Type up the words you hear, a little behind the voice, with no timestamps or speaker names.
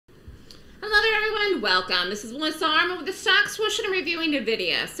and welcome. This is Melissa Armour with the Stock Swoosh and I'm reviewing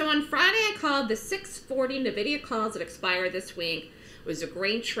Nvda. So on Friday I called the 640 Nvda calls that expired this week. It was a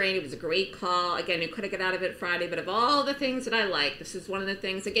great trade. It was a great call. Again, you could have got out of it Friday, but of all the things that I like, this is one of the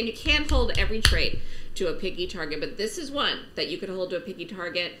things. Again, you can't hold every trade to a piggy target, but this is one that you could hold to a piggy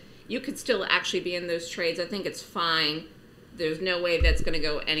target. You could still actually be in those trades. I think it's fine. There's no way that's going to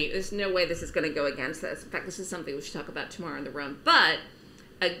go there's no way this is going to go against this. In fact, this is something we should talk about tomorrow in the room. But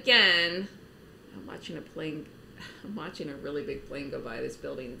again, I'm watching a really big plane go by this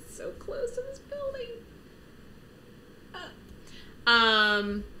building. It's so close to this building.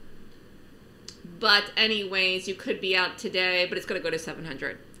 But anyways, you could be out today, but it's going to go to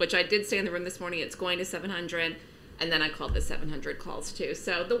 700, which I did say in the room this morning. It's going to 700, and then I called the 700 calls too.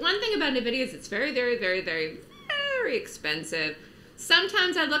 So the one thing about Nvda is it's very, very, very, very, very expensive.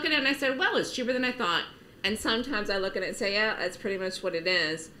 Sometimes I look at it and I said, well, it's cheaper than I thought. And sometimes I look at it and say, yeah, that's pretty much what it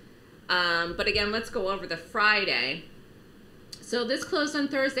is. But again, let's go over the Friday. So this closed on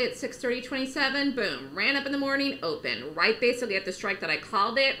Thursday at 6:30.27. Boom. Ran up in the morning, open. Right basically at the strike that I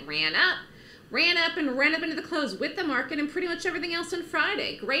called it. Ran up and ran up into the close with the market and pretty much everything else on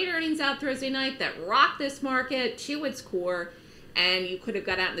Friday. Great earnings out Thursday night that rocked this market to its core. And you could have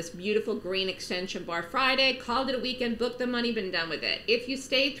got out in this beautiful green extension bar Friday, called it a weekend, booked the money, been done with it. If you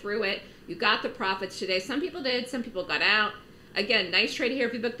stayed through it, you got the profits today. Some people did, some people got out. Again, nice trade here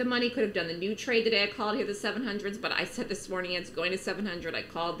if you booked the money. Could have done the new trade today. I called here the 700s, but I said this morning it's going to 700. I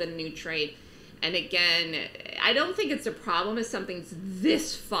called the new trade. And again, I don't think it's a problem if something's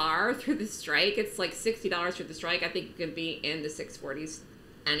this far through the strike. It's like $60 through the strike. I think you could be in the 640s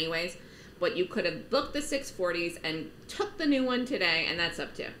anyways. But you could have booked the 640s and took the new one today, and that's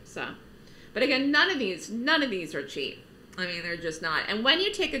up to you. So, but again, none of these are cheap. I mean, they're just not. And when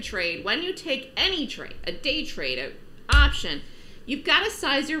you take a trade, when you take any trade, a day trade, an option, you've got to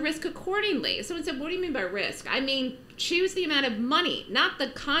size your risk accordingly. Someone said, what do you mean by risk? I mean, choose the amount of money, not the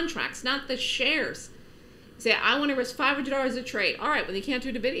contracts, not the shares. Say, I want to risk $500 a trade. All right, well, you can't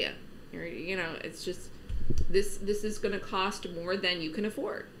do Nvda. You know, it's just, this is going to cost more than you can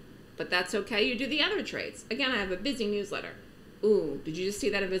afford. But that's okay. You do the other trades. Again, I have a busy newsletter. Ooh, did you just see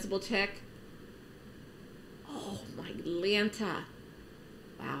that invisible tick? Oh, my Lanta.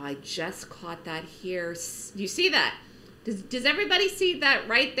 Wow, I just caught that here. Do you see that? Does everybody see that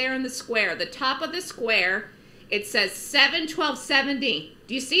right there in the square? The top of the square, it says 7/12/70.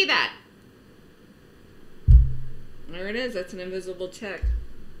 Do you see that? There it is. That's an invisible tick.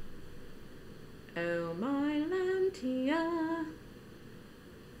 Oh, my Lantia.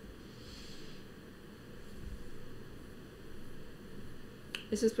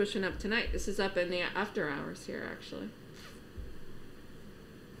 This is pushing up tonight. This is up in the after hours here, actually.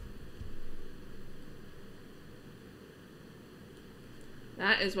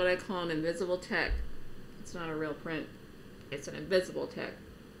 That is what I call an invisible tick. It's not a real print. It's an invisible tick.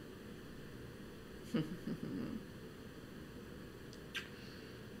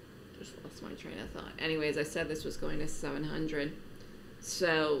 Just lost my train of thought. Anyways, I said this was going to 700.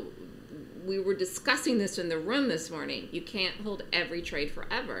 So we were discussing this in the room this morning. You can't hold every trade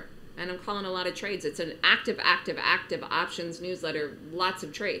forever. And I'm calling a lot of trades. It's an active options newsletter, lots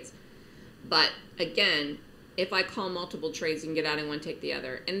of trades. But again, if I call multiple trades, you can get out in one, take the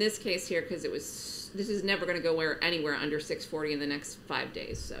other. In this case here, because this is never going to go anywhere under 640 in the next 5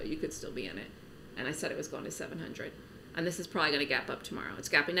 days. So you could still be in it. And I said it was going to 700. And this is probably going to gap up tomorrow. It's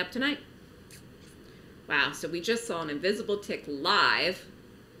gapping up tonight. Wow, so we just saw an invisible tick live.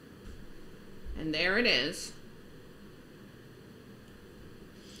 And there it is.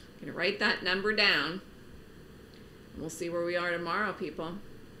 I'm going to write that number down. And we'll see where we are tomorrow, people.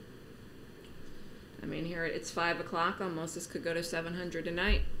 I mean, here it's 5 o'clock almost. This could go to 700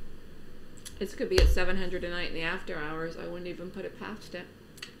 tonight. This could be at 700 tonight in the after hours. I wouldn't even put it past it.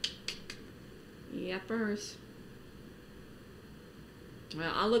 Yepers.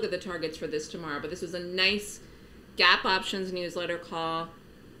 Well, I'll look at the targets for this tomorrow, but this was a nice gap options newsletter call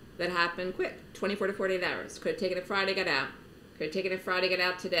that happened quick, 24 to 48 hours. Could have taken it Friday, got out. Could have taken it Friday, got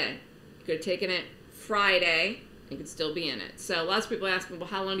out today. Could have taken it Friday, and could still be in it. So lots of people ask me, well,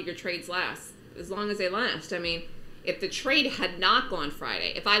 how long do your trades last? As long as they last. I mean, if the trade had not gone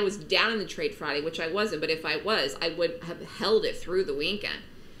Friday, if I was down in the trade Friday, which I wasn't, but if I was, I would have held it through the weekend.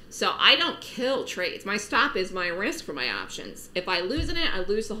 So I don't kill trades. My stop is my risk for my options. If I lose in it, I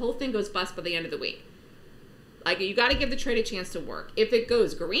lose. The whole thing goes bust by the end of the week. Like, you got to give the trade a chance to work. If it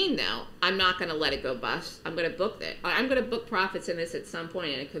goes green, though, I'm not going to let it go bust. I'm going to book it. I'm going to book profits in this at some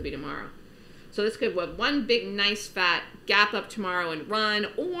point, and it could be tomorrow. So this could have one big, nice, fat gap up tomorrow and run,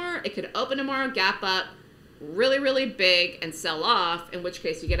 or it could open tomorrow, gap up, really, really big, and sell off, in which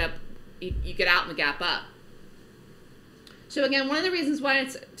case you get up you get out in the gap up. So again, one of the reasons why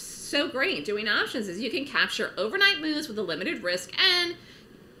it's so great doing options is you can capture overnight moves with a limited risk, and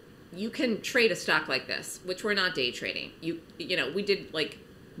you can trade a stock like this, which we're not day trading. You know, we did like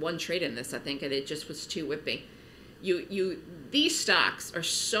one trade in this, I think, and it just was too whippy. These stocks are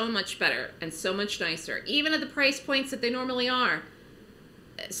so much better and so much nicer, even at the price points that they normally are.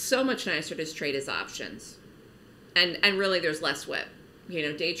 So much nicer to trade as options, and really there's less whip. You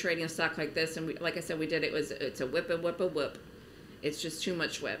know, day trading a stock like this, and like I said, it's a whip and whip and whip. It's just too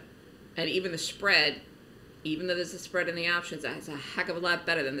much whip, and even the spread, even though there's a spread in the options, it's a heck of a lot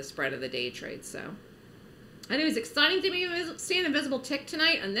better than the spread of the day trade. So, anyways, exciting to be seeing a visible tick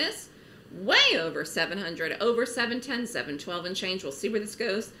tonight on this. Way over 700, over 710, 712 and change. We'll see where this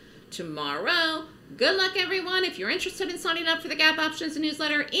goes tomorrow. Good luck, everyone. If you're interested in signing up for the Gap Options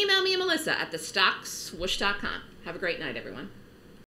newsletter, email me, Melissa, at thestockswoosh.com. Have a great night, everyone.